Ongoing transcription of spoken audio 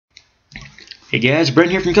Hey guys,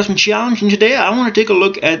 Brent here from CustomChallenge, and today I want to take a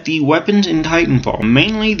look at the weapons in Titanfall,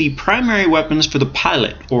 mainly the primary weapons for the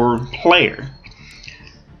pilot or player.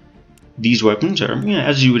 These weapons are,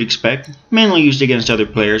 as you would expect, mainly used against other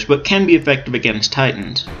players, but can be effective against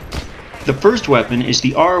Titans. The first weapon is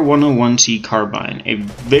the R101C carbine, a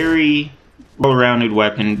very well-rounded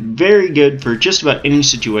weapon, very good for just about any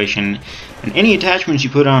situation, and any attachments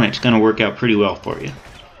you put on it's going to work out pretty well for you.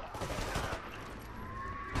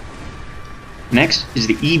 Next is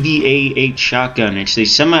the EVA-8 shotgun. It's a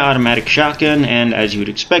semi-automatic shotgun, and as you would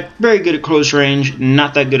expect, very good at close range,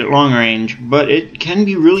 not that good at long range, but it can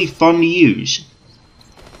be really fun to use.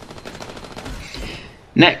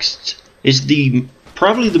 Next is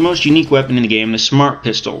probably the most unique weapon in the game, the Smart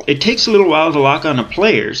Pistol. It takes a little while to lock onto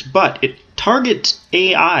players, but it targets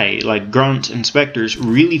AI like grunts and specters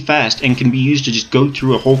really fast and can be used to just go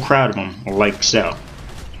through a whole crowd of them, like so.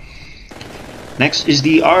 Next is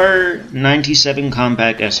the R97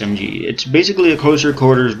 Compact SMG. It's basically a closer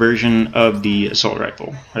quarters version of the assault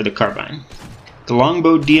rifle, or the carbine. The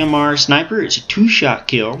longbow DMR sniper is a two-shot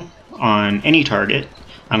kill on any target,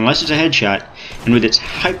 unless it's a headshot, and with its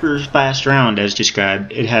hyper-fast round as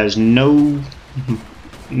described, it has no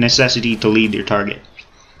necessity to lead your target.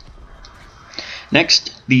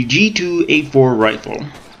 Next, the G2A4 rifle.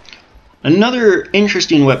 Another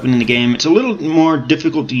interesting weapon in the game. It's a little more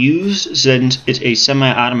difficult to use since it's a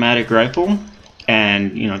semi-automatic rifle,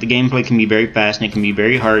 and the gameplay can be very fast and it can be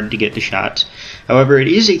very hard to get the shots. However, it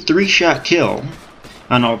is a three-shot kill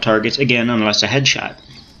on all targets, again unless a headshot.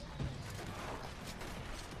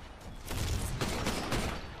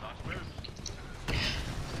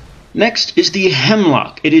 Next is the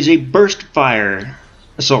Hemlock. It is a burst fire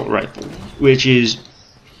assault rifle, which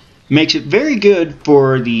makes it very good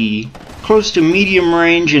for the close to medium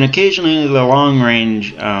range and occasionally the long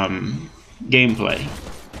range gameplay.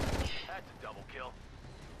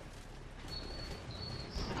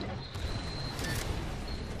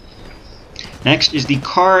 Next is the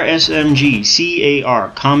CAR SMG,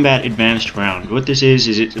 CAR, Combat Advanced Round. What this is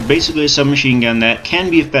it's basically a submachine gun that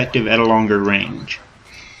can be effective at a longer range.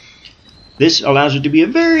 This allows it to be a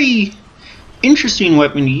very interesting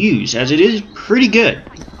weapon to use, as it is pretty good.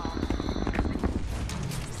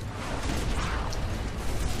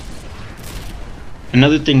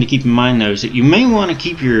 Another thing to keep in mind though is that you may want to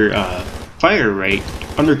keep your fire rate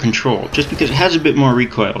under control, just because it has a bit more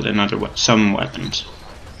recoil than some weapons.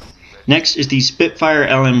 Next is the Spitfire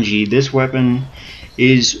LMG. This weapon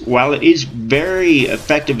while it is very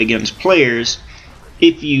effective against players,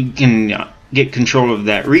 if you can get control of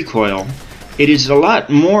that recoil, it is a lot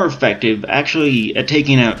more effective actually at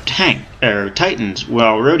taking out Titans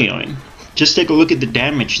while rodeoing. Just take a look at the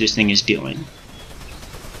damage this thing is dealing.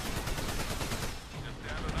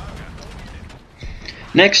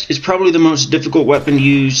 Next is probably the most difficult weapon to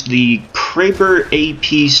use, the Kraber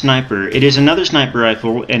AP Sniper. It is another sniper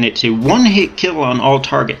rifle, and it's a one-hit kill on all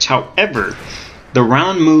targets. However, the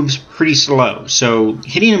round moves pretty slow, so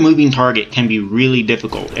hitting a moving target can be really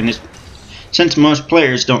difficult. And since most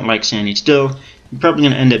players don't like standing still, you're probably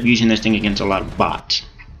going to end up using this thing against a lot of bots.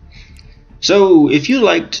 So, if you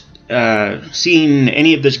liked seeing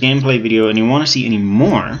any of this gameplay video and you want to see any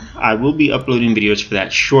more, I will be uploading videos for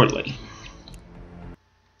that shortly.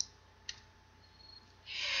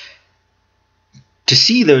 To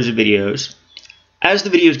see those videos, as the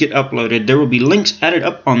videos get uploaded, there will be links added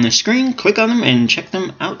up on the screen. Click on them and check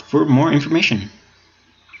them out for more information.